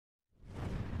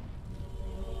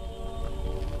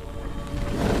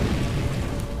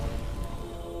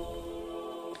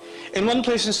In one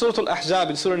place in Surah Al-Ahzab,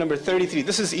 in Surah number 33,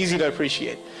 this is easy to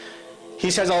appreciate.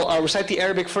 He says, I'll recite the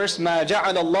Arabic first, مَا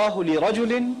جَعَلَ اللَّهُ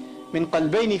لِرَجُلٍ مِّن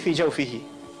قَلْبَيْنِ فِي جَوْفِهِ.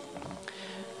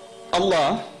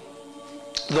 Allah,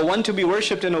 the one to be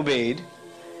worshipped and obeyed,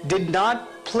 did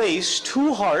not place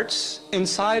two hearts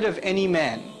inside of any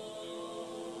man.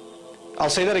 I'll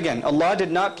say that again. Allah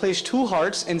did not place two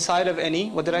hearts inside of any,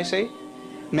 what did I say?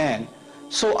 Man.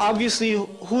 So obviously,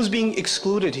 who's being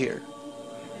excluded here?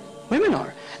 Women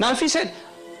are. Now if he said,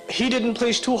 he didn't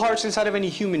place two hearts inside of any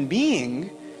human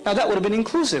being, now that would have been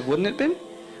inclusive, wouldn't it have been?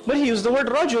 But he used the word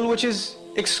rajul, which is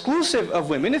exclusive of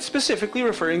women. It's specifically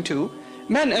referring to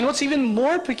men. And what's even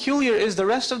more peculiar is the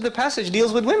rest of the passage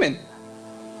deals with women.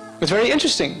 It's very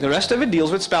interesting. The rest of it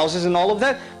deals with spouses and all of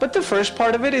that. But the first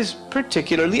part of it is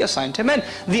particularly assigned to men.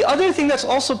 The other thing that's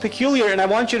also peculiar, and I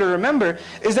want you to remember,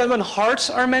 is that when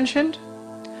hearts are mentioned,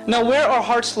 now where are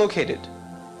hearts located?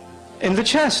 In the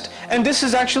chest. And this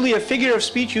is actually a figure of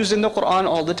speech used in the Quran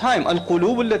all the time.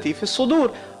 Al-qulub allati fi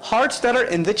as-sudur. Hearts that are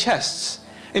in the chests.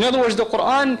 In other words, the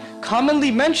Quran commonly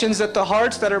mentions that the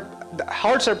hearts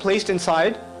are placed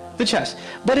inside the chest.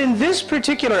 But in this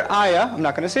particular ayah, I'm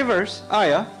not going to say verse,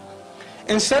 ayah,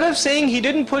 instead of saying he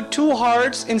didn't put two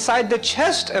hearts inside the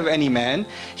chest of any man,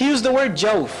 he used the word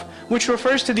jawf, which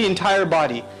refers to the entire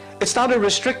body. It's not a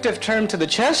restrictive term to the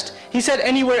chest. He said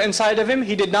anywhere inside of him,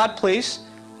 he did not place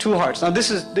two hearts. Now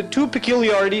this is the two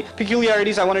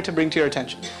peculiarities I wanted to bring to your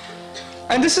attention.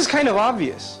 And this is kind of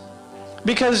obvious,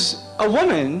 because a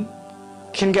woman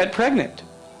can get pregnant.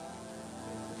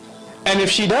 And if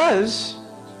she does,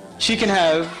 she can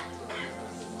have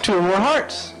two or more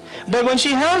hearts. But when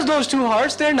she has those two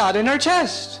hearts, they're not in her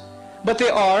chest, but they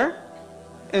are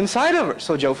inside of her.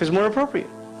 So jawf is more appropriate.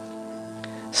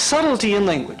 Subtlety in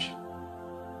language.